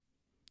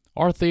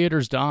Are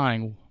theaters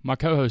dying? My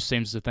co-host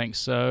seems to think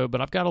so,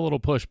 but I've got a little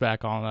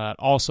pushback on that.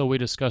 Also, we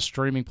discuss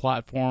streaming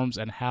platforms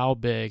and how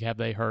big have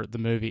they hurt the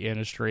movie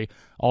industry.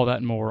 All that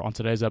and more on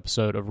today's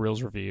episode of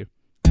Reels Review.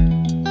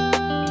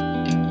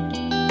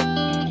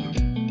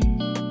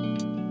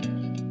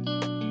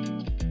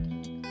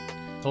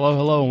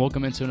 Hello, and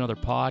welcome into another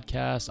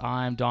podcast.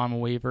 I'm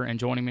Don Weaver, and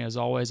joining me as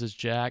always is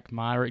Jack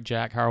Myrick.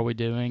 Jack, how are we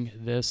doing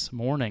this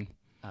morning?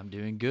 I'm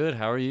doing good.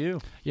 How are you?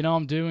 You know,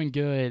 I'm doing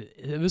good.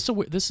 This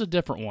is a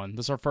different one.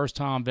 This is our first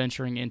time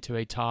venturing into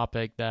a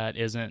topic that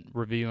isn't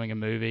reviewing a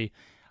movie.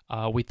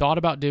 We thought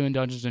about doing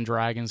Dungeons &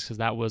 Dragons because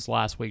that was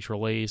last week's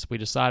release. We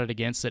decided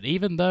against it,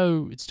 even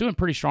though it's doing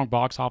pretty strong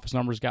box office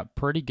numbers, got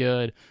pretty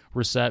good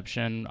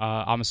reception.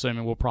 I'm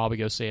assuming we'll probably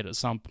go see it at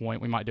some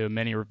point. We might do a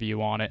mini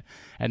review on it.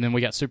 And then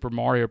we got Super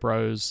Mario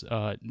Bros.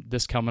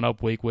 This coming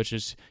up week, which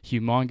is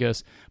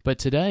humongous. But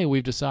today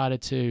we've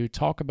decided to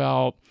talk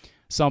about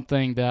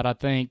something that I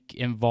think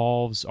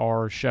involves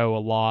our show a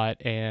lot,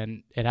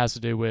 and it has to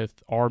do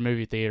with our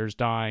movie theaters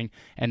dying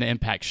and the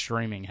impact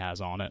streaming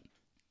has on it.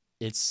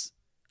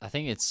 I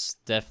think it's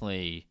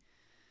definitely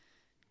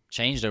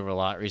changed over a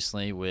lot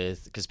recently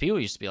because people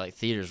used to be like,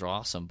 theaters are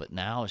awesome, but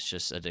now it's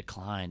just a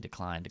decline.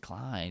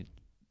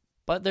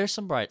 But there's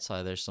some bright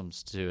side. There's some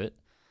to it,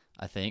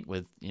 I think,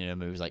 with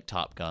movies like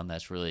Top Gun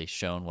that's really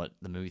shown what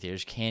the movie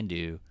theaters can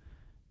do.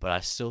 But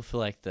I still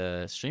feel like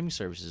the streaming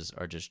services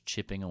are just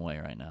chipping away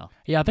right now.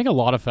 Yeah, I think a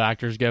lot of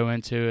factors go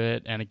into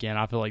it. And again,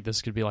 I feel like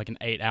this could be like an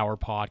 8-hour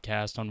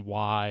podcast on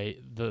why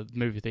the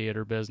movie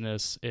theater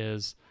business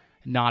is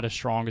not as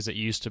strong as it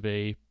used to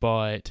be.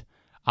 But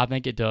I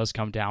think it does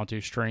come down to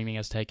streaming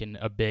has taken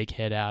a big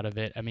hit out of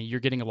it. I mean, you're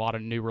getting a lot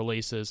of new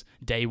releases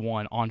day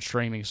one on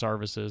streaming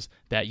services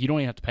that you don't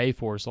even have to pay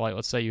for. So, like,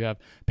 let's say you have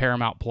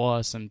Paramount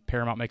Plus and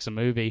Paramount makes a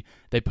movie,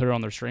 they put it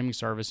on their streaming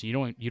service. You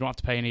don't have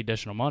to pay any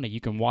additional money.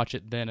 You can watch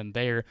it then and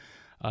there.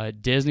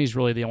 Disney's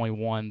really the only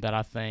one that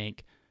I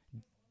think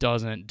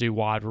doesn't do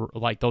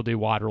they'll do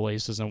wide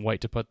releases and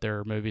wait to put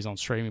their movies on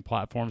streaming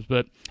platforms.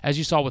 But as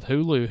you saw with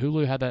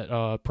Hulu had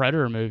that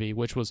Predator movie,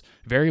 which was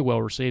very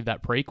well received,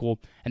 that prequel,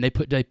 and they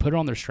put it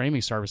on their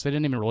streaming service. They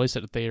didn't even release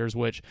it to theaters,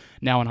 which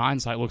now in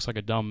hindsight looks like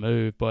a dumb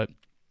move, but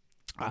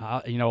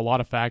a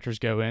lot of factors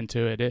go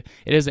into it. It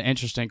is an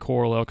interesting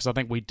correlate because I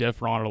think we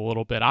differ on it a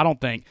little bit. I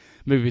don't think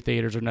movie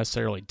theaters are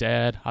necessarily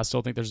dead. I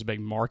still think there's a big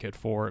market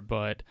for it,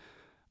 but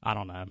I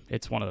don't know.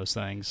 It's one of those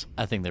things.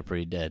 I think they're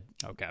pretty dead.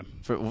 Okay.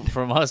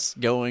 From us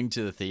going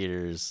to the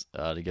theaters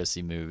to go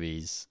see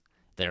movies,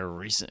 they're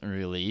recently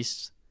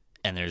released,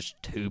 and there's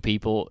two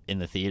people in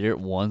the theater.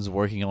 One's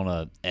working on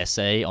an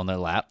essay on their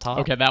laptop.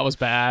 Okay, that was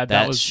bad.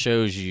 That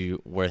shows you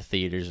where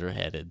theaters are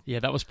headed. Yeah,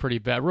 that was pretty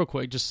bad. Real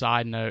quick, just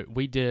side note,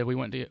 we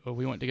went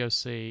to go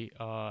see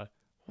what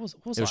was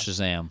it was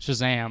Shazam.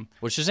 Shazam.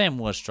 Well, Shazam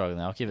was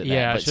struggling. I'll give it that.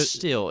 Yeah, but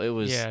still, it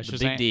was the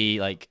Big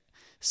D, like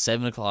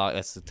 7 o'clock,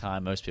 that's the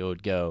time most people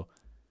would go.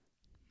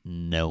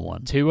 No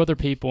one. Two other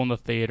people in the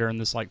theater in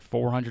this like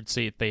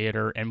 400-seat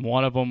theater, and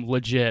one of them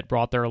legit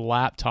brought their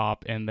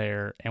laptop in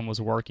there and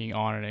was working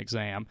on an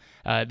exam.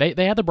 They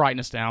had the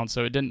brightness down,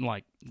 so it didn't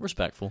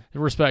Respectful,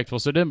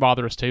 so it didn't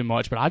bother us too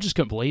much, but I just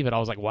couldn't believe it. I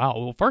was like, wow.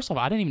 Well, first off,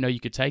 I didn't even know you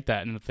could take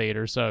that in the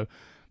theater, so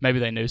maybe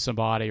they knew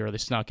somebody or they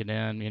snuck it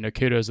in.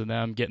 Kudos to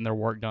them getting their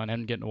work done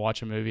and getting to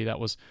watch a movie that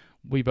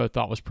we both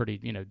thought was pretty,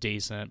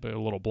 decent, but a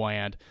little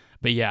bland.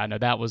 But yeah, no,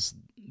 that was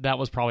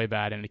probably a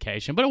bad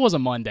indication. But it was a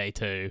Monday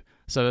too,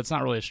 so that's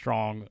not really a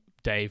strong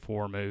day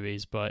for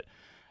movies. But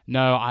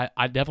no,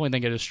 I definitely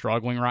think it is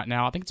struggling right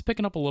now. I think it's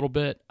picking up a little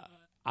bit.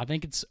 I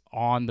think it's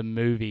on the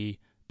movie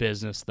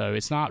business though.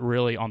 It's not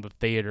really on the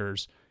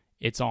theaters.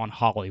 It's on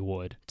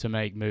Hollywood to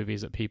make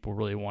movies that people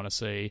really want to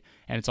see,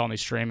 and it's on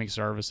these streaming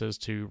services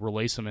to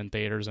release them in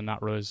theaters and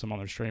not release them on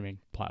their streaming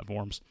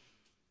platforms.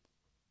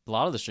 A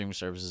lot of the streaming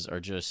services are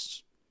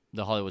just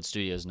the Hollywood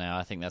studios now.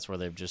 I think that's where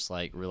they've just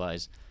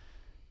realized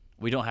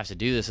we don't have to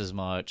do this as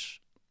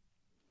much.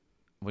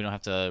 We don't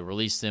have to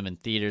release them in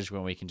theaters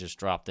when we can just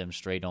drop them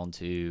straight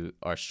onto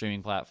our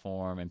streaming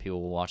platform and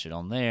people will watch it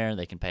on there.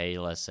 They can pay,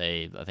 let's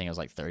say, I think it was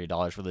like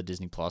 $30 for the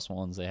Disney Plus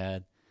ones they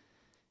had.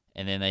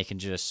 And then they can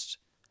just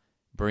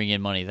bring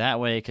in money that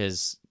way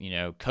because,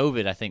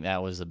 COVID, I think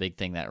that was the big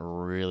thing that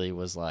really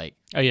was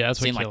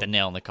seemed like the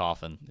nail in the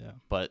coffin. Yeah.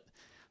 But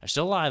they're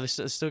still alive.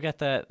 They still got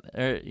that,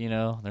 they're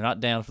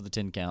not down for the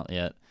 10 count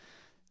yet.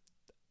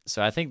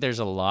 So I think there's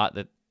a lot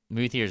that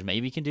movie theaters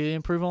maybe can do to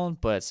improve on,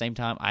 but at the same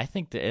time, I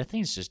think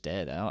it's just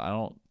dead. I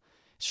don't.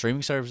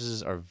 Streaming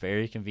services are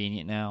very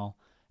convenient now.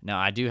 Now,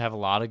 I do have a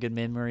lot of good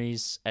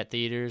memories at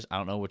theaters. I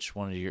don't know which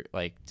one of your,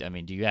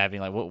 do you have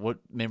any, what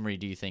memory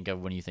do you think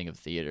of when you think of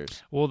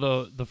theaters? Well,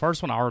 the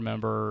first one I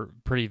remember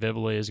pretty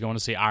vividly is going to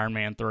see Iron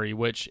Man 3,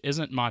 which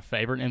isn't my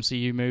favorite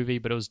MCU movie,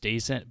 but it was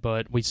decent.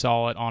 But we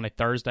saw it on a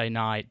Thursday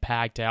night,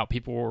 packed out.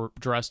 People were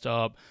dressed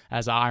up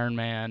as Iron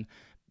Man,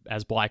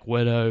 as Black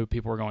Widow.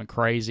 People were going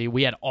crazy.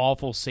 We had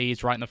awful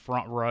seats right in the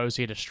front row,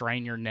 so you had to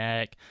strain your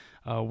neck.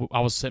 I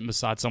was sitting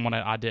beside someone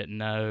that I didn't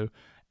know,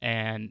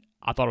 and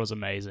I thought it was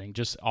amazing.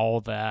 Just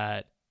all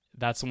that.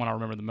 That's the one I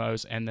remember the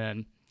most. And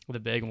then the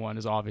big one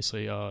is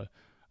obviously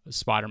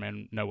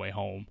Spider-Man No Way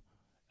Home.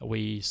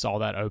 We saw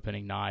that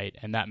opening night,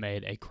 and that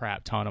made a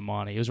crap ton of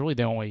money. It was really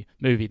the only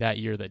movie that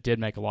year that did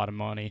make a lot of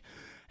money,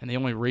 and the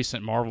only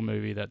recent Marvel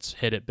movie that's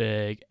hit it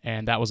big,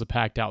 and that was a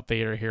packed-out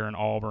theater here in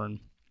Auburn.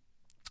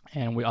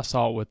 And I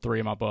saw it with 3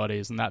 of my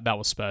buddies, and that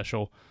was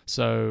special.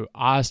 So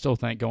I still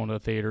think going to the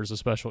theater is a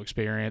special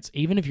experience,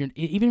 even if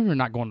you're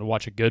not going to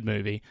watch a good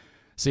movie.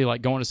 See,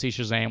 like going to see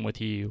Shazam with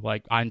you,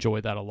 like I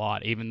enjoyed that a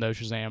lot. Even though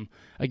Shazam,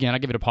 again, I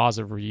give it a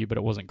positive review, but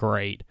it wasn't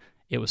great.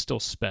 It was still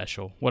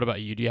special. What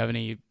about you? Do you have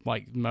any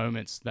like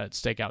moments that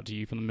stick out to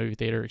you from the movie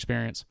theater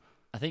experience?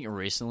 I think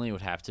recently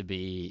would have to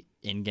be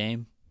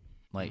Endgame,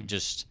 like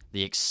just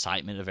the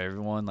excitement of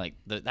everyone. Like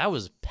that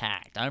was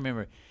packed. I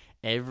remember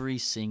every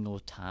single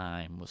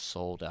time was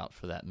sold out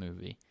for that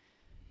movie,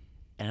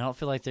 and I don't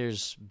feel like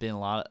there's been a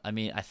lot. I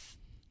mean,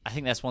 I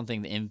think that's one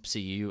thing the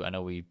MCU. I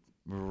know we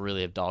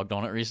really have dogged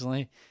on it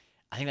recently.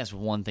 I think that's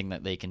one thing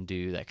that they can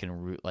do that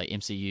can, like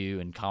MCU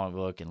and comic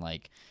book and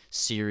like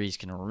series,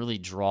 can really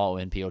draw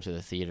in people to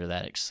the theater,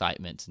 that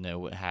excitement to know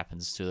what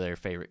happens to their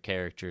favorite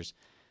characters.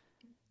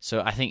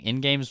 So I think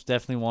Endgame's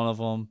definitely one of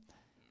them.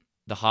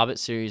 The Hobbit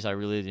series I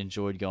really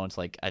enjoyed going to.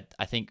 Like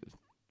I think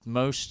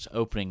most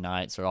opening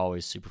nights are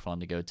always super fun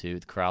to go to.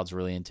 The crowd's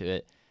really into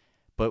it.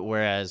 But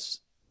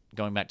whereas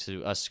going back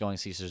to us going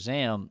to see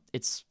Shazam,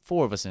 it's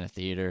 4 of us in a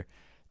theater.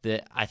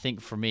 That I think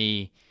for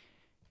me,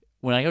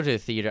 when I go to the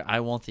theater,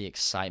 I want the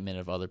excitement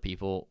of other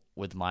people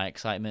with my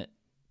excitement,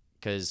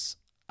 because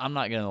I'm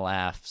not going to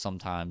laugh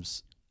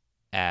sometimes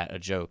at a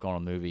joke on a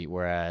movie,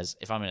 whereas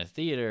if I'm in a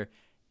theater,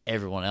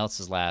 everyone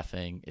else is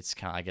laughing. It's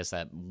kind of, I guess,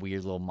 that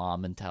weird little mob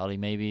mentality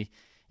maybe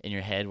in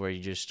your head where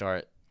you just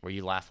start, where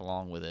you laugh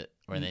along with it,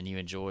 and then you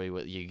enjoy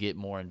what you get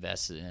more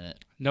invested in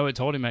it. No, it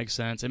totally makes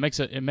sense. It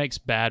makes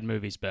bad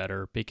movies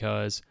better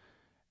because,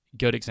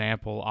 good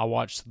example, I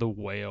watched The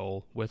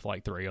Whale with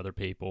like 3 other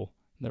people.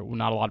 There were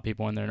not a lot of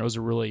people in there, and it was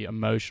a really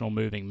emotional,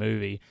 moving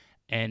movie,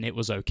 and it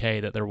was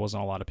okay that there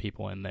wasn't a lot of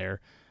people in there.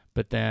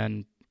 But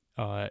then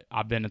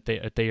I've been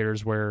at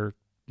theaters where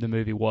the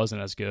movie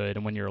wasn't as good,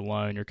 and when you're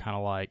alone, you're kind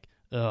of like,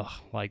 ugh,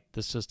 like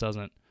this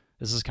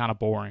is kind of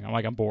boring.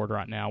 I'm bored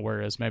right now,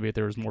 whereas maybe if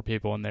there was more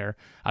people in there,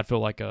 I'd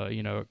feel like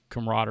a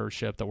camaraderie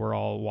that we're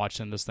all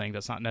watching this thing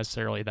that's not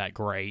necessarily that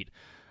great.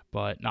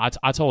 But no,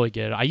 I totally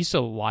get it. I used to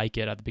like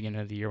it at the beginning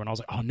of the year when I was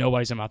like, oh,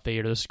 nobody's in my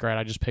theater. This is great.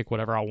 I just pick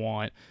whatever I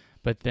want.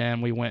 But then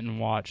we went and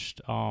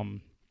watched, oh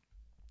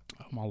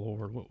my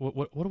Lord,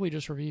 what did we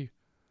just review?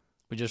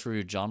 We just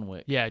reviewed John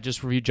Wick. Yeah,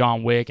 just reviewed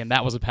John Wick, and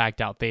that was a packed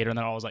out theater. And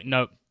then I was like,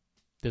 nope,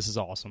 this is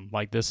awesome.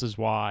 Like, this is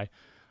why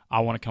I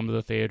want to come to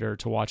the theater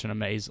to watch an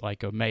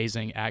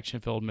amazing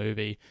action-filled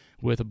movie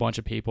with a bunch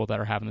of people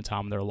that are having the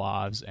time of their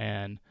lives.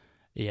 And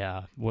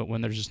yeah, when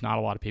there's just not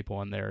a lot of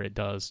people in there, it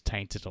does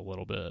taint it a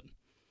little bit.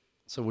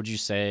 So would you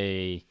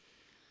say,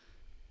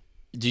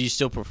 do you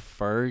still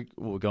prefer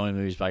going to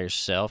movies by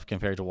yourself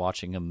compared to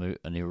watching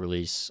a new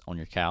release on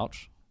your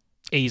couch?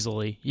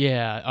 Easily,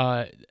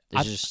 yeah.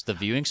 It's just the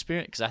viewing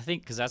experience,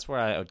 because that's where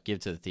I would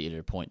point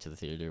to the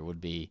theater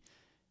would be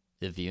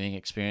the viewing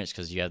experience,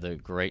 because you have the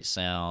great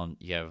sound,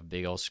 you have a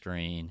big old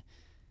screen.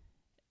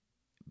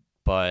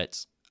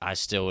 But I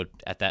still would,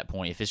 at that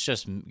point, if it's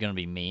just going to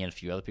be me and a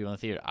few other people in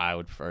the theater, I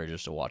would prefer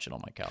just to watch it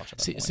on my couch.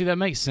 See, that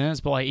makes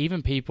sense, but like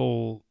even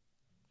people.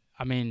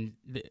 I mean,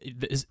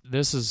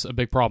 this is a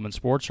big problem in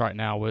sports right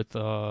now with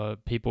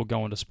people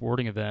going to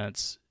sporting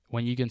events.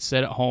 When you can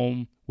sit at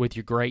home with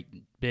your great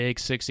big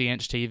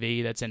 60-inch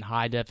TV that's in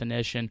high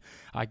definition,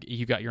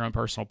 you got your own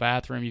personal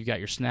bathroom, you've got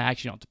your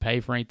snacks, you don't have to pay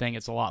for anything.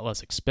 It's a lot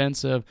less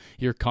expensive.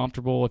 You're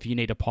comfortable. If you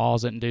need to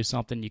pause it and do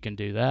something, you can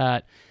do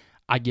that.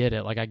 I get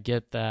it. Like I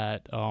get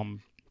that.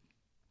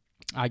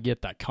 I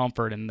get that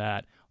comfort in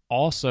that.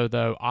 Also,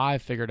 though, I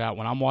figured out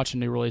when I'm watching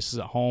new releases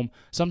at home,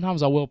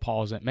 sometimes I will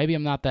pause it. Maybe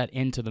I'm not that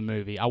into the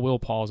movie. I will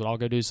pause it. I'll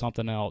go do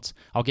something else.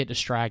 I'll get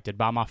distracted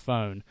by my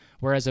phone.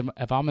 Whereas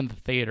if I'm in the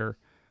theater,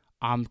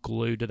 I'm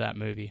glued to that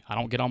movie. I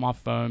don't get on my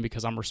phone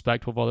because I'm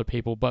respectful of other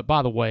people. But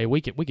by the way, we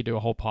could do a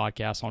whole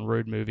podcast on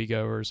rude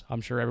moviegoers.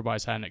 I'm sure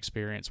everybody's had an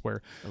experience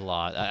where a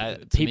lot.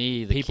 To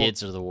me, the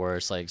kids are the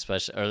worst. Like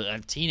especially or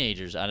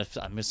teenagers. I'm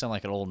gonna sound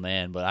like an old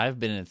man, but I've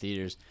been in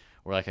theaters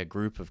where like a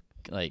group of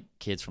like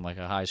kids from like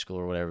a high school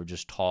or whatever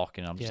just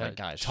talking. I'm just like,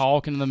 guys,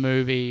 talking to the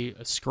movie,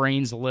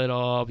 screens lit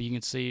up, you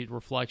can see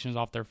reflections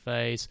off their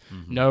face,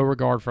 no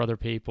regard for other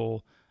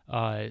people.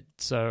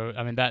 So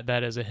I mean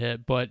that is a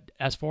hit. But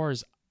as far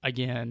as,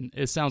 again,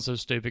 it sounds so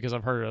stupid because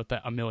I've heard it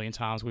a million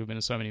times. We've been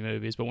to so many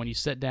movies, but when you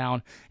sit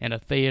down in a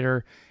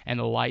theater and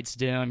the lights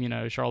dim,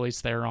 Charlize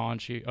Theron,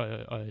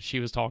 she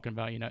was talking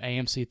about,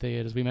 AMC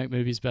theaters, we make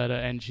movies better,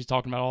 and she's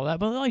talking about all that.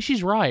 But like,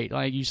 she's right.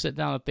 Like, you sit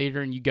down in a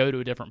theater and you go to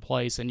a different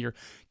place and you're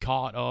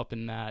caught up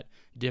in that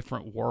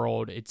different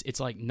world. It's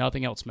like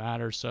nothing else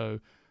matters. So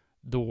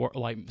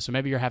so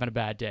maybe you're having a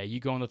bad day. You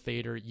go in the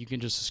theater, you can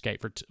just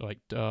escape for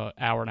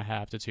hour and a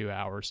half to 2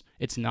 hours.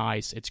 It's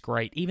nice. It's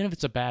great. Even if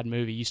it's a bad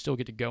movie, you still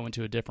get to go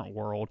into a different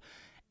world.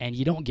 And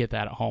you don't get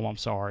that at home, I'm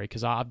sorry,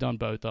 because I've done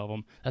both of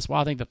them. That's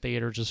why I think the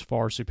theater is just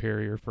far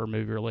superior for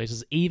movie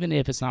releases, even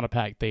if it's not a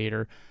packed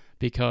theater,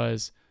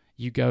 because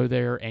you go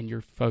there and you're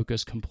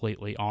focused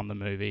completely on the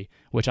movie,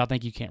 which I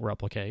think you can't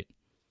replicate.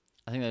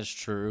 I think that's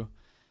true.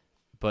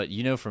 But,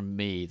 you know, for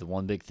me, the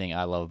one big thing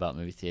I love about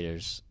movie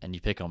theaters, and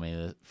you pick on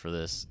me for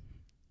this,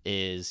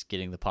 is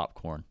getting the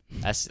popcorn.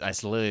 That's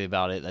literally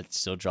about it. That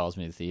still draws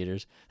me to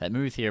theaters. That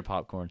movie theater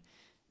popcorn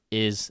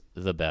is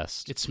the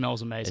best. It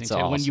smells amazing, It's too.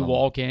 When you awesome.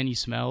 walk in, you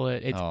smell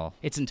it.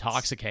 It's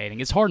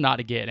intoxicating. It's hard not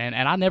to get, and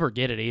I never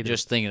get it either.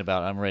 Just thinking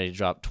about it, I'm ready to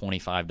drop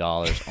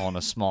 $25 on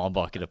a small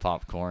bucket of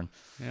popcorn.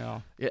 Yeah.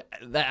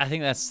 I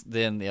think that's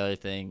then the other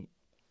thing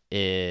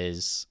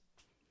is,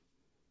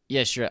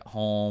 yes, you're at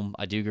home.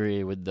 I do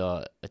agree with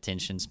the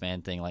attention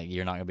span thing. Like,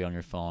 you're not going to be on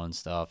your phone and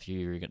stuff.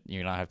 You're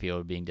not have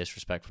people being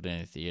disrespectful in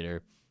the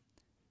theater.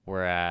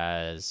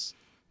 Whereas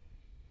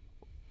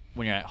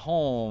when you're at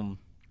home,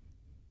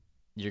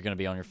 you're going to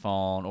be on your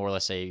phone, or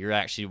let's say you're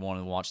actually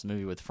wanting to watch the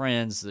movie with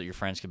friends, that your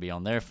friends could be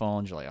on their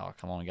phones. You're like, oh,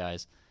 come on,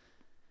 guys.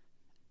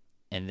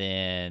 And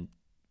then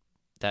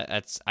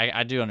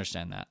I do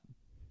understand that.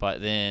 But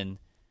then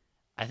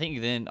I think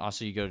then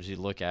also you go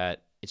to look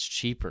at, it's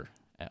cheaper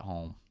at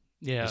home.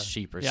 Yeah. It's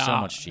cheaper. Yeah, So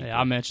much cheaper. Yeah,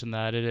 I mentioned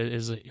that. It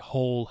is a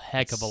whole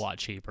heck of a lot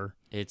cheaper.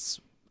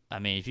 I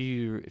mean, if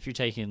you're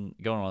going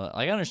on, like,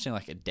 I understand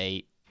like a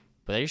date,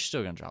 but you're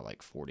still going to drop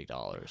like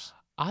 $40.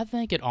 I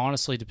think it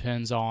honestly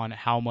depends on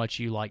how much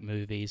you like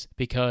movies,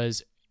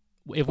 because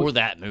Or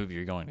that movie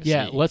you're going to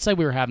yeah, see. let's say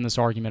we were having this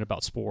argument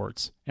about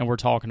sports, and we're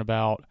talking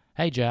about,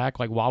 hey, Jack,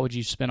 like, why would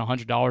you spend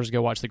 $100 to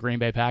go watch the Green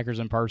Bay Packers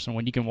in person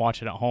when you can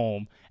watch it at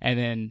home? And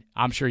then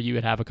I'm sure you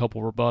would have a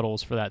couple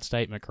rebuttals for that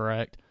statement,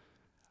 correct?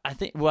 I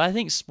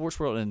think sports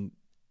world and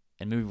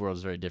movie world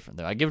is very different,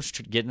 though. I get what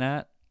you're getting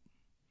at,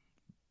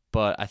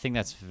 but I think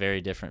that's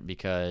very different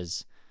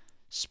because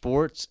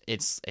sports,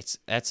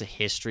 that's a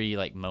history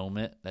like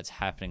moment that's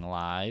happening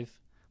live.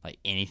 Like,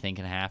 anything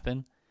can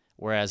happen.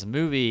 Whereas a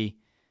movie,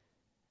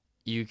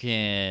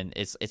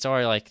 it's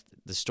already like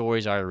the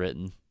story's already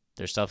written.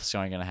 There's stuff that's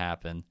going to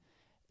happen.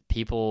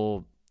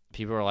 People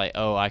are like,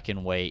 oh, I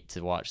can wait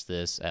to watch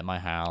this at my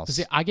house.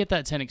 See, I get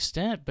that to an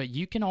extent, but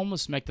you can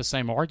almost make the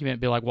same argument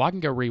and be like, well, I can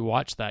go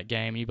rewatch that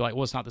game. And you'd be like,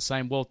 well, it's not the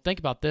same. Well, think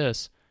about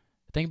this.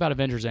 Think about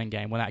Avengers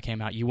Endgame. When that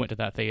came out, you went to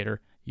that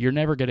theater. You're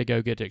never going to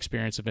go get to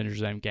experience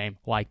Avengers Endgame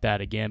like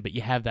that again, but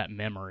you have that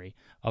memory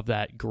of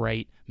that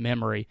great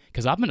memory.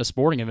 Because I've been to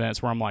sporting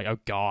events where I'm like, oh,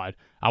 God,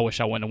 I wish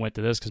I wouldn't have went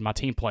to this because my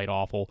team played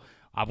awful.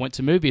 I went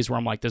to movies where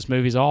I'm like, this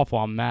movie's awful.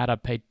 I'm mad.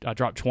 I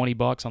dropped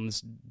 $20 on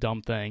this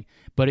dumb thing.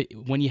 But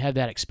when you have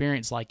that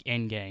experience like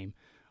Endgame,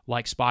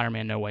 like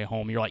Spider-Man No Way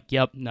Home, you're like,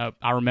 yep, no,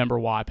 I remember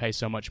why I pay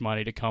so much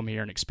money to come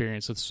here and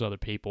experience this with other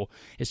people.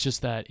 It's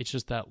just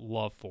that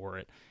love for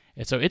it.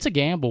 And so it's a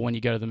gamble when you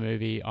go to the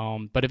movie.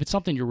 But if it's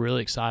something you're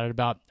really excited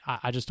about,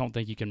 I just don't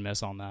think you can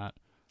miss on that.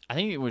 I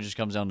think it just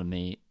comes down to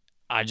me.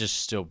 I'm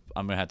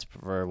going to have to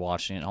prefer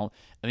watching it at home.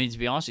 I mean, to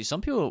be honest with you,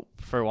 some people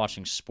prefer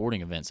watching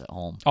sporting events at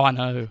home. Oh, I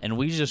know. And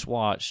we just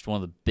watched one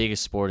of the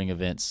biggest sporting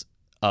events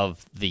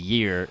of the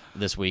year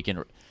this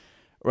weekend,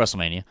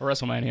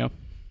 WrestleMania.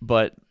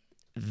 But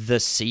the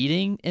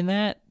seating in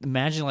that,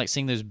 imagine like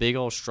seeing those big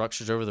old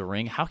structures over the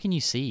ring. How can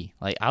you see?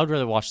 Like, I would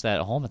rather watch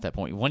that at home at that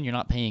point. One, you're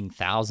not paying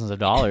thousands of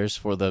dollars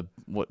for the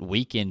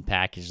weekend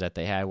package that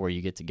they have where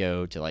you get to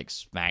go to like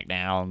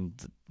SmackDown,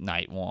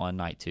 night 1,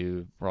 night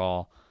 2,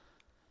 Raw.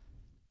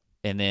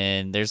 And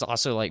then there's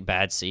also like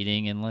bad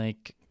seating and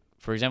like,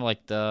 for example,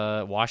 like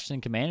the Washington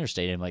Commanders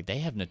Stadium, like they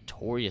have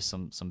notorious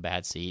some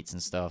bad seats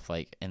and stuff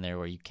like in there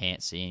where you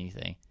can't see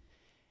anything.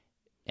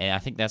 And I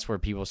think that's where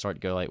people start to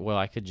go like, well,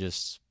 I could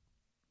just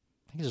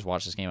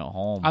watch this game at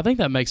home. I think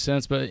that makes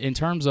sense, but in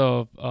terms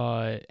of,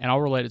 and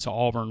I'll relate it to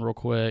Auburn real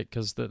quick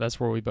because that's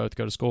where we both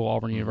go to school,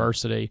 Auburn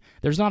University.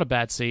 There's not a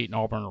bad seat in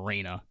Auburn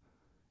Arena.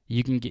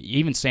 You can get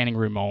even standing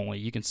room only.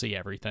 You can see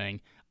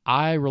everything.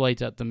 I relate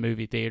that to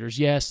movie theaters.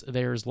 Yes,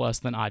 there's less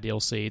than ideal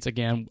seats.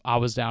 Again, I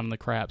was down in the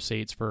crap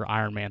seats for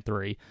Iron Man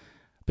 3.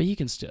 But you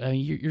can still, I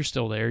mean, you're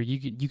still there.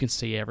 You can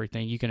see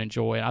everything. You can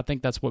enjoy it. I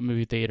think that's what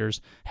movie theaters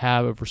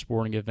have over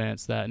sporting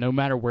events, that no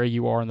matter where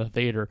you are in the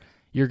theater,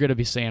 you're going to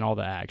be seeing all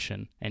the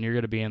action, and you're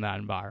going to be in that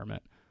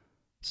environment.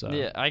 So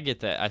yeah, I get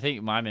that. I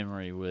think my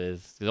memory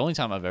with the only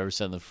time I've ever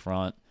sat in the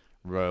front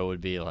row would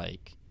be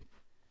like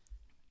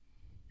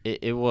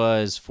it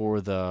was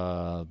for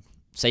the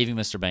Saving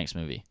Mr. Banks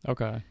movie.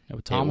 Okay,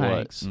 with Tom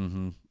Hanks.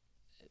 Mm-hmm.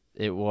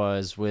 It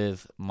was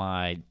with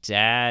my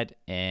dad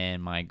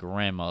and my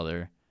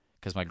grandmother,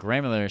 because my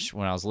grandmother,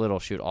 when I was little,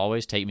 she would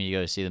always take me to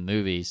go see the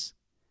movies.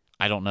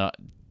 I don't know.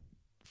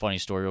 Funny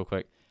story, real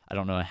quick. I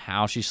don't know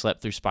how she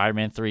slept through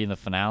Spider-Man 3 in the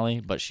finale,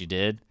 but she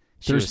did.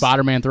 Through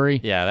Spider-Man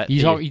 3? Yeah.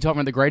 You talking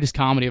about the greatest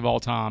comedy of all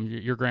time.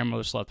 Your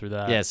grandmother slept through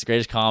that. Yeah, it's the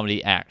greatest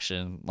comedy,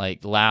 action,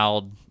 like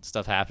loud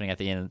stuff happening at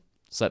the end.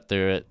 Slept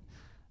through it.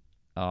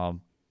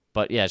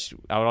 But yeah,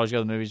 I would always go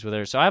to the movies with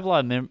her. So I have a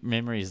lot of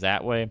memories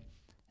that way.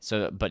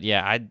 So, but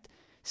yeah,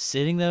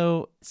 sitting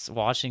though,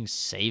 watching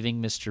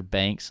Saving Mr.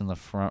 Banks in the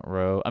front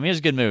row. I mean, it was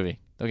a good movie.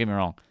 Don't get me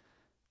wrong.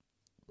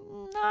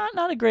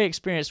 not a great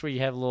experience where you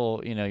have a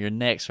little, your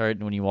neck's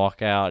hurting when you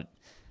walk out,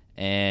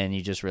 and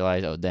you just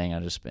realize, oh dang, I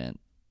just spent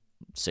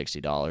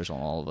 $60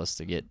 on all of us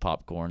to get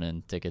popcorn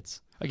and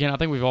tickets. Again, I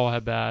think we've all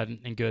had bad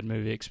and good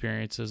movie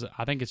experiences.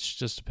 I think it's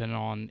just depending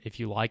on if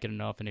you like it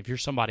enough, and if you're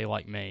somebody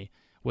like me,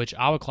 which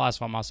I would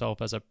classify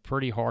myself as a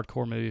pretty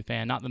hardcore movie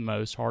fan, not the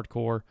most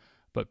hardcore,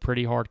 but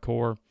pretty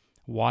hardcore.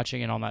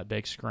 Watching it on that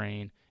big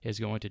screen is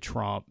going to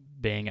trump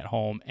being at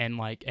home.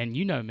 And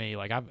you know me,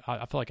 like I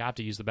feel like I have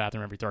to use the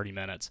bathroom every 30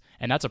 minutes,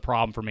 and that's a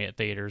problem for me at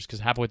theaters because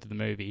halfway through the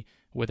movie,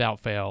 without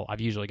fail,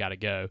 I've usually got to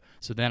go.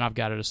 So then I've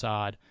got to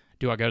decide: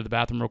 do I go to the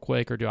bathroom real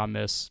quick, or do I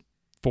miss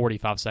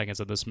 45 seconds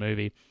of this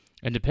movie?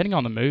 And depending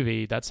on the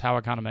movie, that's how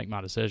I kind of make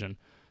my decision.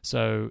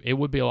 So it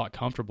would be a lot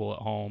comfortable at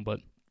home, but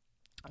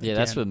yeah,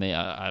 that's with me.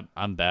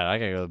 I'm bad. I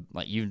gotta go.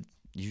 Like you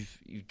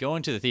go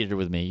into the theater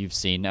with me. You've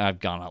seen. I've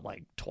gone out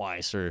like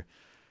twice or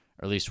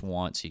at least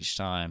once each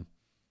time.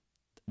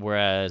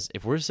 Whereas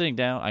if we're sitting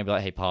down, I'd be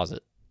like, "Hey, pause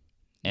it,"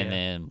 and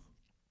then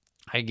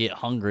I get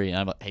hungry and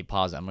I'm like, "Hey,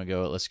 pause it. I'm gonna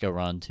go. Let's go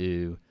run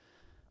to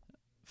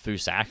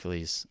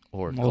Foosackly's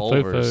or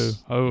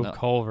Culver's."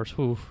 Culver's.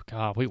 Ooh,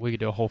 God, we could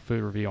do a whole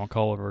food review on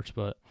Culver's,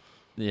 but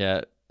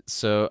yeah.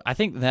 So I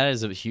think that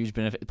is a huge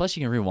benefit. Plus,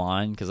 you can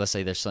rewind because let's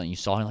say there's something you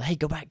saw and like, hey,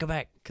 go back,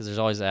 because there's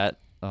always that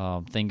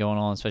thing going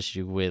on,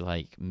 especially with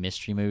like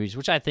mystery movies,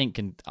 which I think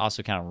can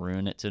also kind of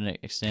ruin it to an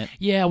extent.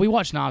 Yeah, we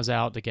watched Knives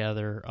Out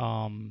together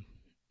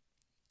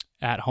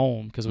at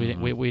home because we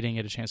didn't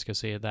get a chance to go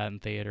see that in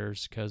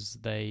theaters because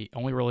they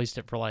only released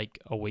it for like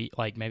a week,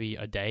 like maybe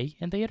a day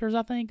in theaters.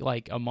 I think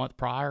like a month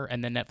prior,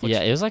 and then Netflix.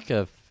 Yeah, it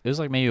was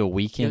like maybe a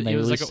weekend. It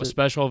was like a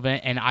special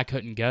event, and I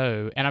couldn't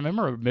go. And I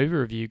remember a movie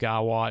review guy I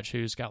watched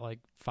who's got like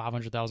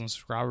 500,000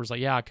 subscribers. Like,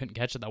 yeah, I couldn't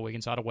catch it that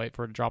weekend, so I had to wait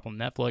for it to drop on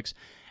Netflix.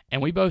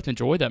 And we both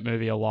enjoyed that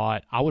movie a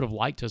lot. I would have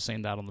liked to have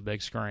seen that on the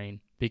big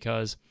screen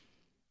because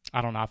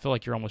I don't know. I feel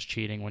like you're almost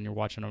cheating when you're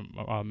watching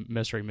a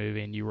mystery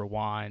movie and you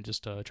rewind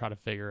just to try to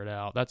figure it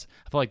out. I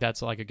feel like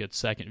that's like a good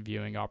second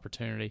viewing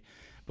opportunity.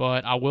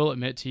 But I will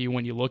admit to you,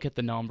 when you look at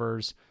the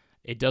numbers,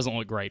 it doesn't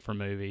look great for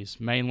movies,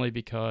 mainly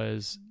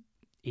because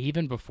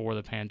even before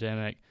the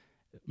pandemic,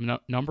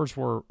 numbers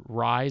were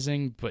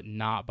rising, but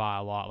not by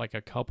a lot, like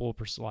a couple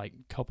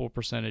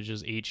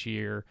percentages each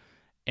year.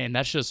 And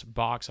that's just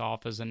box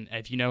office. And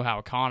if you know how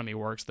economy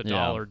works, the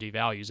dollar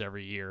devalues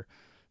every year.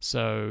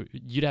 So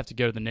you'd have to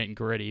go to the nit and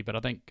gritty. But I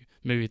think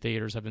movie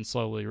theaters have been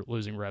slowly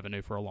losing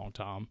revenue for a long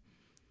time.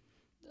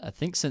 I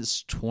think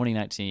since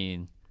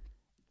 2019,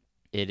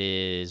 it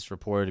is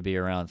reported to be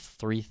around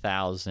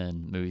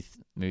 3,000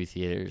 movie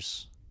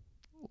theaters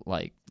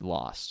like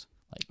lost.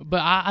 But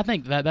I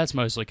think that's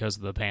mostly because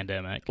of the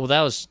pandemic. Well,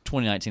 that was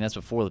 2019. That's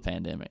before the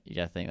pandemic. You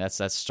got to think that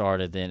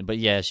started then. But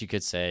yes, you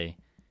could say.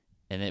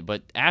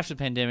 But after the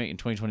pandemic in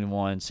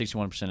 2021,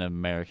 61% of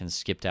Americans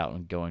skipped out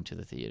on going to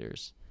the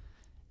theaters.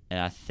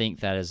 And I think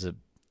that is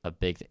a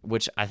big thing,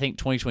 which I think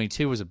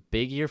 2022 was a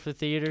big year for the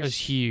theaters. It was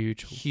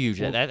huge. Huge.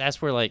 Well,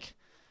 that's where like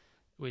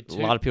a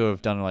lot of people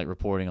have done like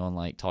reporting on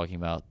like talking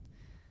about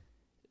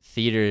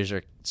theaters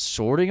are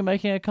sort of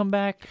making a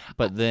comeback,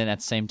 but then at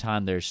the same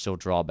time there's still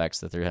drawbacks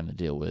that they're having to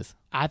deal with.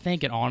 I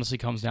think it honestly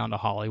comes down to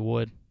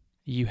Hollywood.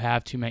 You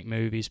have to make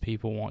movies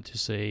people want to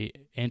see,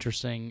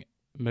 interesting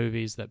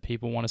movies that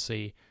people want to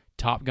see.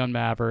 Top Gun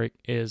Maverick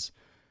is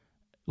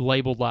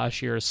labeled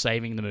last year as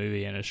saving the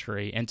movie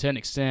industry, and to an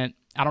extent,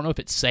 I don't know if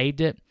it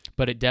saved it,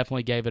 but it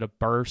definitely gave it a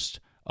burst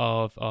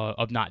of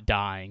not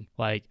dying.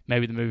 Like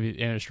maybe the movie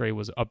industry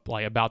was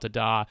about to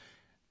die.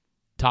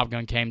 Top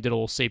Gun came, did a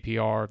little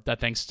CPR. That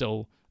thing's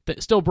still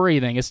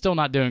breathing. It's still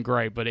not doing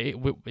great, but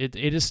it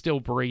is still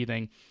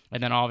breathing.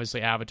 And then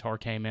obviously Avatar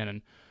came in,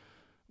 and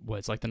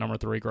it's like the number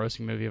 3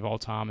 grossing movie of all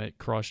time. It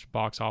crushed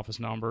box office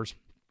numbers.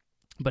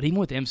 But even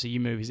with MCU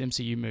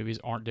movies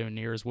aren't doing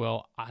near as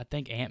well. I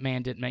think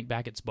Ant-Man didn't make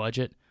back its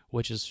budget,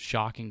 which is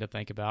shocking to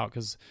think about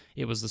because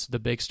it was the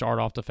big start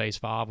off to Phase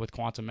 5 with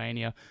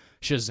Quantumania.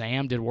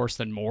 Shazam did worse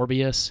than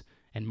Morbius,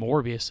 and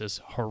Morbius is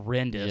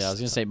horrendous. Yeah, I was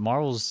going to say,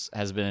 Marvel's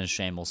has been in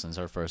shambles since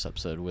our first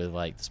episode with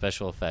like the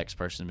special effects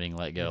person being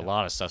let go. Yeah. A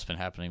lot of stuff's been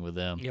happening with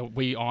them. Yeah,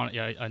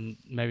 and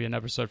maybe an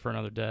episode for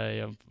another day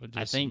of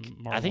just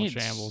I think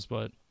shambles.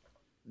 But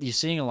you're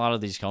seeing a lot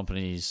of these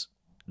companies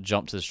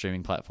jump to the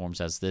streaming platforms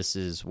as this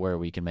is where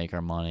we can make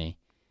our money.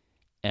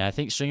 And I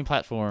think streaming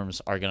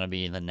platforms are going to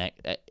be in the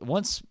next...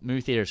 Once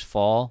movie theaters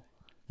fall,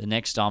 the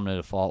next domino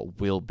to fall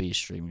will be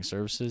streaming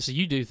services. So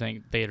you do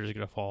think theaters are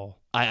going to fall?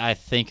 I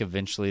think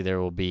eventually there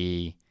will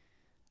be...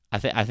 I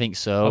think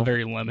so. A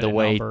very limited the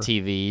way number.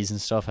 TVs and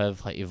stuff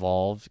have like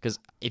evolved. Because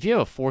if you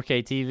have a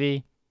 4K TV,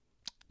 it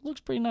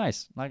looks pretty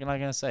nice. Not going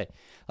to say.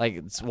 Like,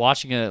 it's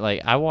watching it...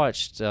 Like, I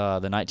watched the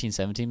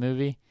 1917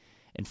 movie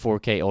in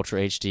 4K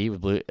Ultra HD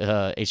with blue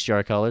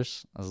HDR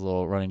colors. That was a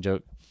little running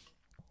joke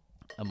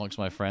amongst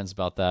my friends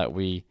about that.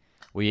 We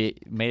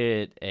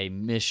made it a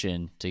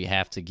mission to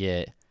have to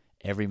get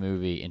every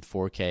movie in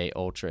 4K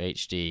Ultra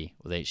HD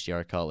with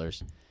HDR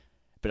colors.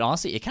 But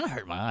honestly, it kind of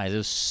hurt my eyes. It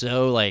was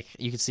so like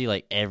you could see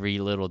like every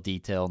little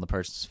detail in the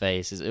person's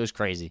face. It was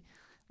crazy.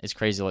 It's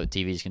crazy what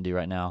TVs can do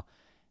right now.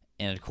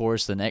 And of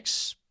course, the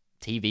next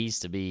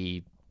TVs to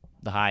be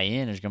the high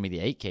end is going to be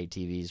the 8K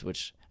TVs,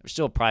 which are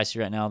still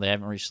pricey right now. They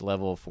haven't reached the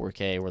level of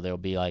 4K where they'll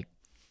be like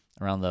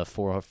around the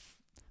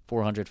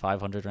 400,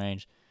 500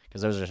 range,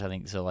 because those are, I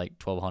think, still like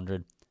 1,200.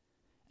 And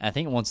I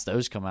think once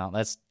those come out,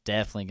 that's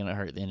definitely going to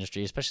hurt the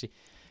industry, especially,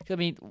 I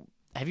mean,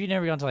 have you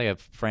never gone to like a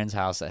friend's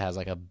house that has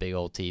like a big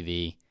old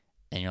TV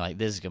and you're like,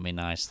 this is going to be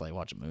nice to like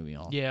watch a movie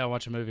on? Yeah,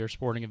 watch a movie or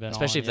sporting event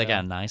especially on, if they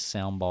got a nice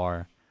sound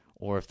bar,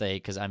 or if they,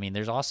 because I mean,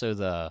 there's also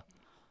the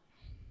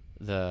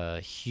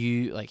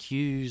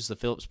Hughes, the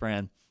Philips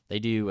brand, they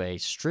do a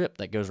strip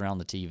that goes around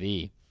the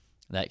TV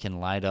that can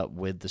light up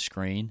with the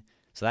screen.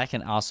 So that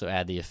can also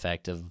add the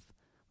effect of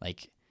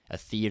like a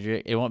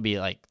theater. It won't be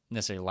like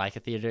necessarily like a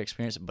theater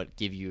experience, but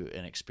give you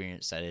an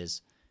experience that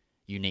is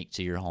unique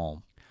to your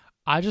home.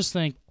 I just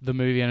think the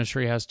movie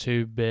industry has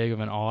too big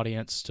of an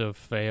audience to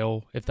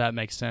fail, if that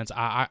makes sense.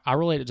 I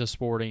relate it to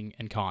sporting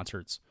and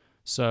concerts.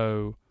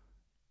 So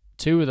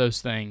two of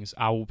those things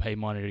I will pay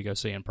money to go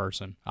see in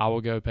person. I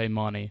will go pay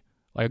money,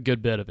 like a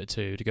good bit of it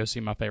too, to go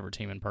see my favorite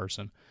team in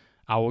person.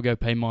 I will go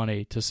pay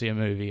money to see a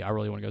movie I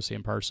really want to go see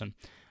in person.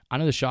 I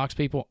know this shocks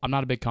people. I'm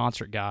not a big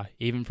concert guy,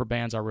 even for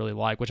bands I really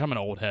like, which I'm an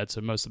old head, so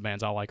most of the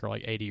bands I like are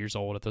like 80 years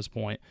old at this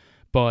point.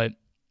 But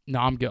no,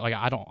 I'm good. Like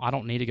I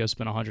don't need to go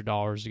spend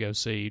 $100 to go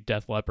see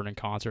Def Leppard in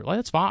concert. Like,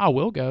 that's fine. I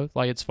will go.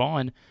 Like, it's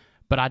fun,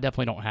 but I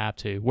definitely don't have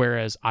to.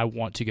 Whereas I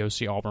want to go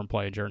see Auburn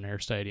play at Jordan-Hare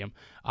Stadium.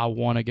 I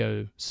want to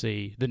go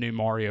see the new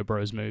Mario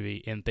Bros.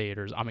 Movie in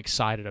theaters. I'm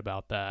excited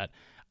about that.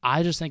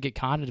 I just think it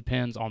kind of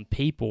depends on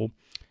people.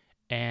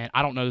 And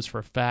I don't know this for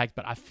a fact,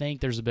 but I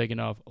think there's a big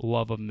enough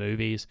love of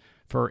movies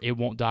for it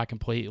won't die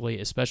completely,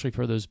 especially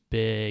for those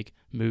big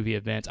movie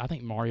events. I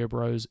think Mario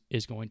Bros.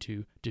 Is going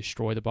to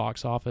destroy the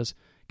box office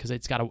because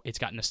it's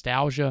got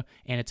nostalgia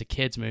and it's a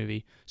kids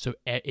movie, so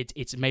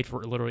it's made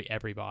for literally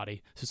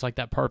everybody. So it's like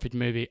that perfect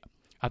movie.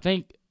 I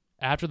think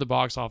after the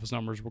box office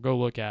numbers, we'll go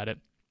look at it.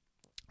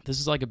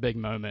 This is like a big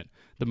moment,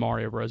 the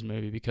Mario Bros.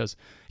 Movie, because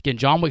again,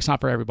 John Wick's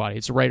not for everybody.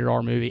 It's a rated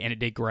R movie and it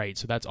did great,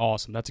 so that's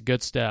awesome. That's a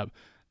good step.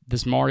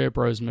 This Mario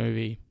Bros.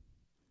 Movie,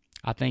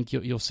 I think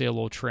you'll see a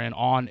little trend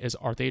on. Is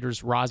our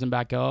theaters rising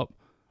back up,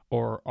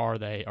 or are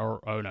they?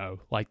 Or oh no,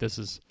 like this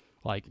is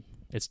like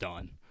it's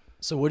done.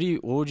 So what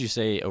would you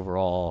say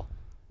overall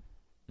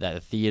that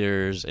the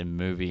theaters and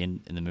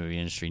in the movie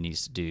industry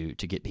needs to do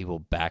to get people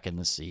back in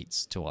the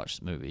seats to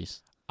watch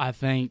movies? I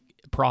think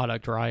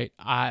product, right?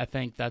 I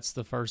think that's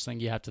the first thing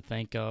you have to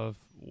think of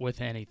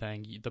with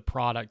anything. The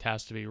product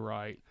has to be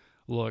right.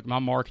 Look, my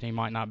marketing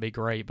might not be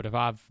great, but if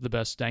I have the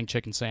best dang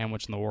chicken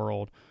sandwich in the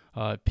world,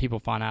 people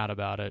find out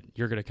about it,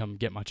 you're going to come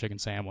get my chicken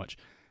sandwich.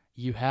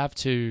 You have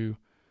to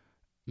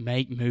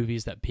make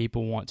movies that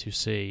people want to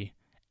see.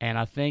 And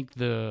I think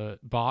the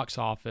box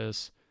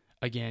office,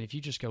 again, if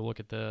you just go look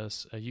at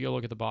this, you go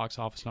look at the box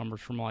office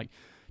numbers from like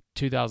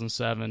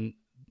 2007,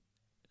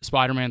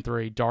 Spider-Man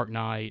 3, Dark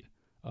Knight,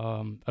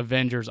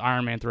 Avengers,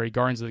 Iron Man 3,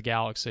 Guardians of the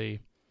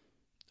Galaxy,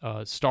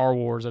 Star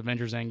Wars,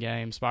 Avengers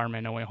Endgame,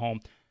 Spider-Man No Way Home.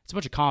 It's a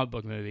bunch of comic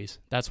book movies.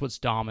 That's what's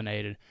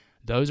dominated.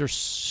 Those are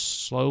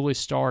slowly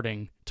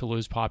starting to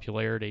lose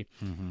popularity.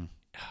 Mm-hmm.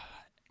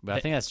 But I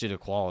think that's due to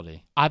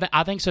quality.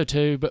 I think so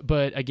too.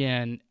 But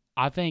again,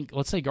 I think,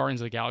 let's say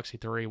Guardians of the Galaxy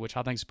 3, which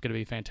I think is going to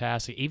be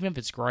fantastic. Even if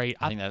it's great,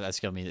 I think that's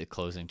going to be the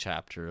closing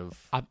chapter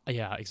of.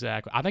 Yeah,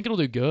 exactly. I think it'll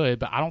do good,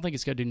 but I don't think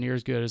it's going to do near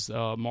as good as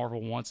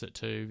Marvel wants it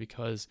to,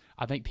 because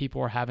I think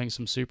people are having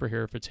some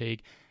superhero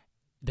fatigue.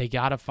 They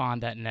got to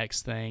find that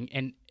next thing.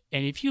 And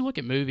if you look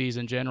at movies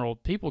in general,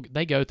 people,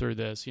 they go through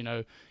this. You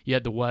know, you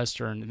had the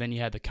Western, and then you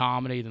had the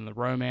comedy, then the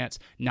romance.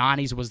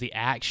 90s was the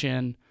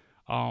action.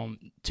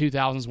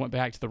 2000s went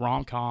back to the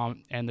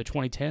rom-com, and the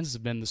 2010s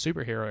have been the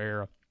superhero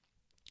era.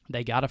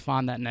 They got to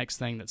find that next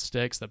thing that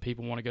sticks, that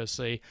people want to go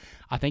see.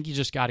 I think you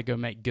just got to go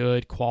make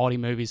good, quality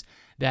movies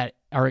that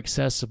are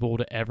accessible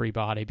to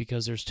everybody,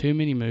 because there's too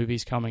many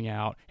movies coming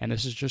out, and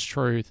this is just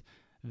truth,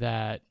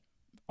 that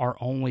are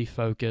only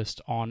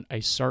focused on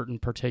a certain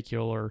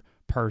particular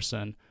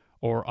person,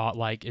 or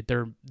like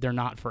they're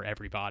not for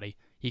everybody.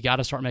 You got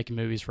to start making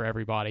movies for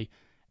everybody.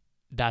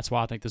 That's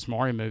why I think this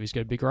Mario movie is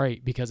going to be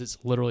great, because it's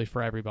literally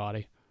for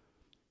everybody.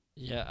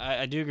 Yeah,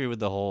 I do agree with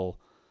the whole,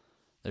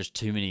 there's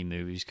too many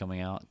movies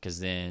coming out, because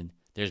then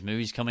there's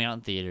movies coming out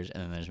in theaters,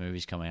 and then there's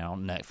movies coming out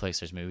on Netflix,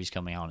 there's movies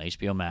coming out on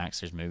HBO Max,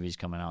 there's movies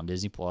coming out on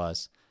Disney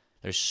Plus.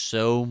 There's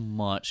so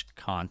much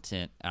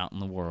content out in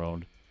the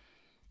world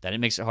that it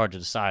makes it hard to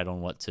decide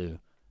on what to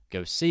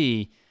go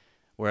see.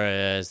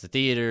 Whereas the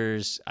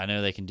theaters, I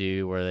know they can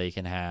do where they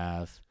can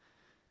have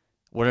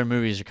whatever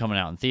movies are coming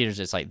out in theaters,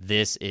 it's like,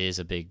 this is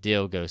a big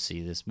deal, go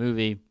see this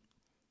movie.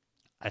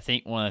 I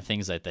think one of the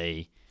things that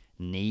they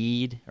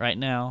need right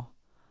now,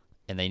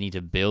 and they need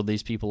to build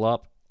these people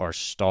up, are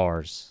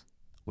stars.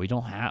 We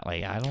don't have,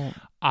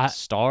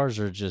 stars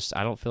are just,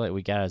 I don't feel like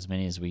we got as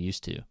many as we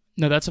used to.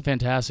 No, that's a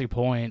fantastic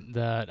point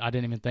that I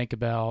didn't even think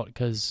about,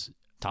 because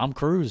Tom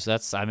Cruise,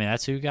 that's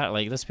who got,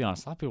 like, let's be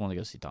honest, a lot of people want to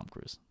go see Tom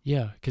Cruise.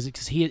 Yeah, because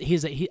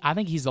I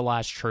think he's the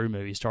last true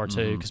movie star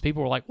too, because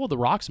people were like, well, The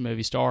Rock's a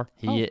movie star.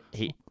 He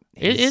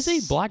Is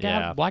he? Black yeah.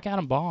 Adam? Black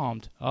Adam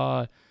bombed.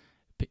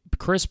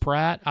 Chris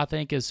Pratt, I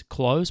think, is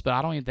close, but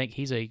I don't even think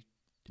he's a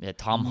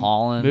Tom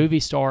Holland, movie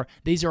star.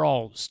 These are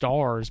all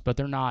stars, but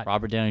they're not.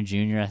 Robert Downey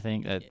Jr. I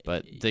think,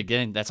 but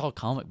again, that's all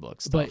comic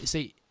books stuff. But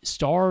see,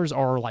 stars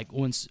are like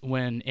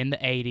when in the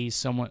 80s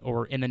someone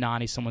or in the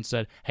 90s someone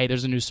said, "Hey,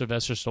 there's a new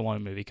Sylvester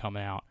Stallone movie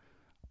coming out."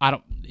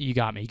 You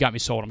got me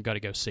sold. I'm going to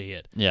go see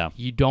it. Yeah.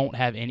 You don't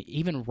have any,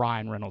 even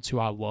Ryan Reynolds, who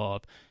I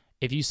love.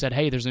 If you said,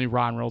 "Hey, there's a new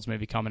Ryan Reynolds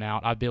movie coming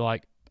out," I'd be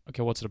like,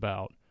 "Okay, what's it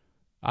about?"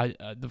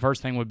 The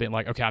first thing would be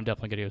like, "Okay, I'm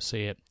definitely going to go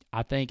see it."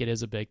 I think it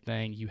is a big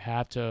thing. You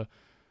have to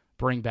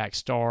bring back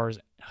stars,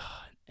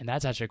 and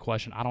that's actually a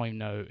question. I don't even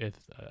know if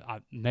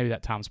maybe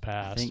that time's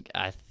passed.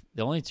 I think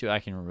the only two I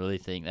can really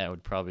think that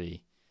would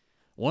probably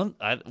one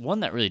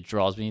that really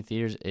draws me in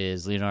theaters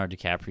is Leonardo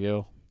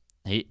DiCaprio.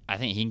 I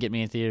think he can get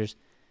me in theaters.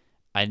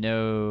 I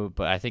know,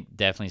 but I think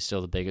definitely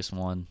still the biggest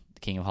one, the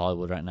king of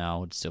Hollywood right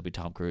now, would still be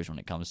Tom Cruise when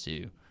it comes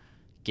to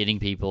getting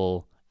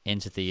people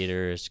into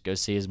theaters, go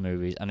see his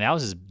movies. I mean, that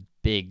was his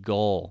big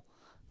goal.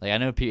 Like, I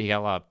know he got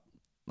a lot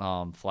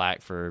of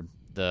flack for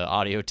the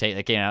audio tape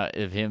that came out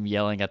of him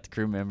yelling at the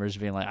crew members,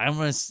 being like, "I'm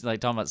going to,"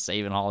 like, talking about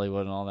saving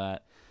Hollywood and all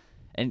that.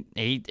 And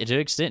he, to an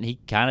extent, he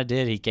kind of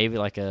did. He gave it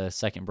like a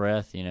second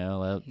breath, you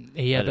know.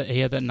 He had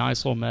that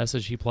nice little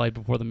message he played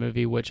before the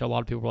movie, which a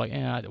lot of people were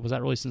like, was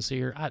that really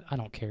sincere? I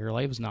don't care.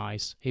 Like, it was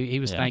nice. He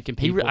was thanking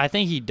people. I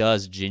think he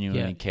does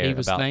genuinely care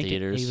about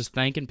theaters. He was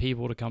thanking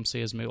people to come see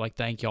his movie. Like,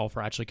 thank y'all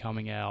for actually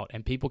coming out.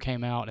 And people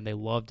came out and they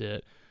loved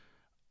it.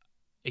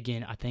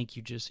 Again, I think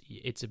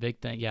it's a big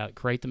thing. Yeah,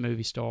 create the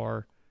movie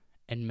star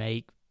and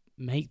make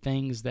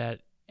things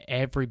that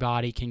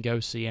everybody can go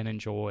see and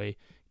enjoy.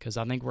 Because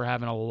I think we're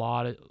having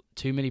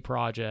too many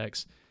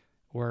projects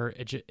where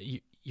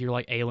you're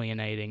like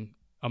alienating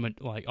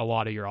like a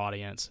lot of your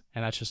audience,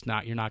 and that's just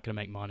not. You're not going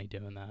to make money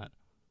doing that.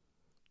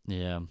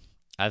 Yeah,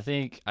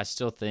 I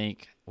still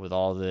think with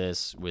all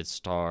this, with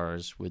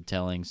stars, with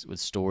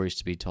stories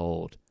to be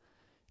told,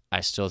 I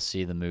still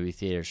see the movie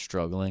theater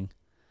struggling.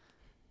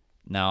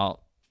 Now,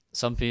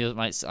 some people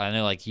might. I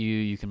know, like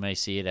you may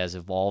see it as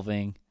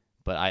evolving,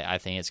 but I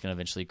think it's going to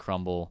eventually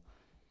crumble,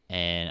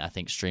 and I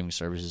think streaming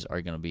services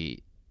are going to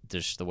be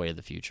just the way of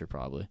the future,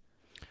 probably.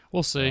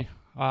 We'll see.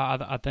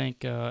 I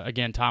think,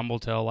 again, time will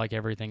tell, like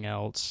everything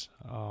else.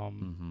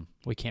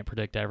 We can't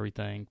predict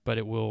everything, but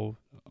it will,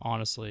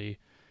 honestly,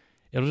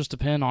 it'll just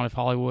depend on if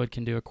Hollywood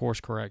can do a course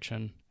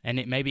correction.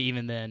 And maybe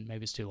even then,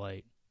 maybe it's too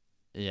late.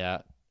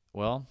 Yeah.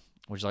 Well,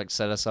 would you like to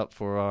set us up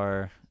for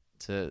our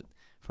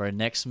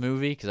next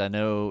movie? Because I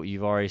know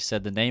you've already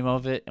said the name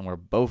of it, and we're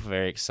both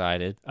very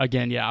excited.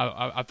 Again, yeah,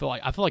 I feel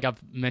like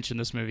I've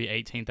mentioned this movie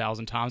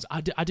 18,000 times.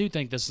 I do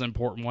think this is an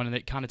important one, and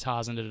it kind of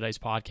ties into today's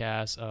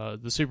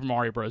podcast. The Super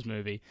Mario Bros.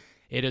 Movie.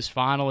 It is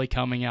finally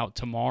coming out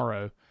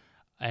tomorrow,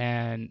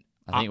 and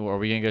I think. Are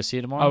we gonna go see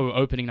it tomorrow? Oh,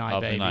 opening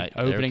night, baby!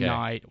 Opening okay.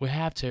 night. We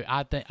have to.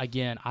 I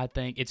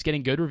think it's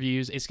getting good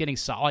reviews. It's getting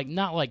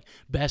not like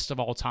best of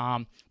all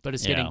time, but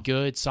it's getting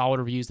good, solid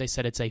reviews. They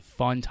said it's a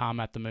fun time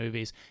at the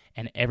movies,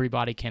 and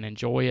everybody can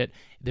enjoy it.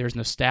 There's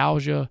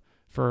nostalgia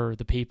for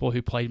the people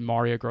who played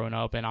Mario growing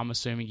up, and I'm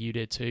assuming you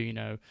did too. You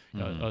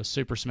know,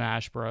 Super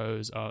Smash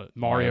Bros,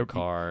 Mario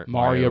Kart,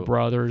 Mario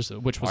Brothers,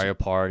 which was Mario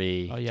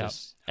Party. Yeah,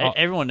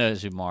 everyone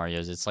knows who Mario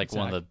is. It's like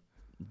one of the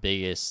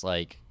biggest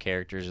like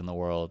characters in the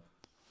world.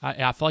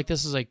 I feel like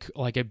this is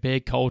a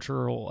big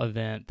cultural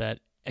event that,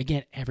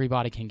 again,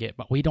 everybody can get,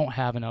 but we don't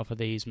have enough of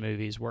these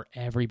movies where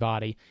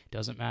everybody,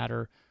 doesn't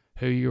matter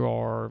who you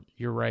are,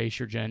 your race,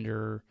 your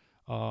gender,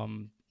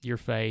 your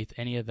faith,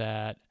 any of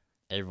that.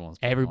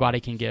 Everybody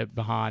can get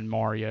behind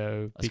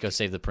Mario. Let's go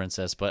save the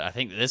princess, but I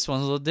think this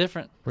one's a little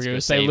different. We're going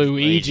to say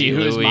Luigi,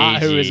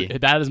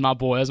 that is my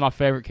boy. That's my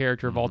favorite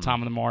character of all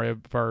time in the Mario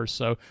verse.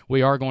 So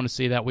we are going to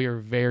see that. We are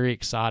very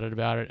excited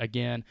about it.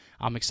 Again,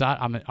 I'm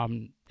excited.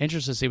 I'm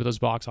interested to see what those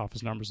box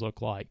office numbers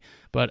look like.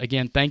 But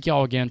again, thank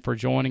y'all again for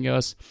joining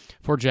us.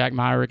 For Jack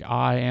Myrick,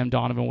 I am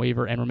Donovan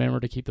Weaver, and remember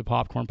to keep the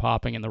popcorn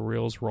popping and the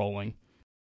reels rolling.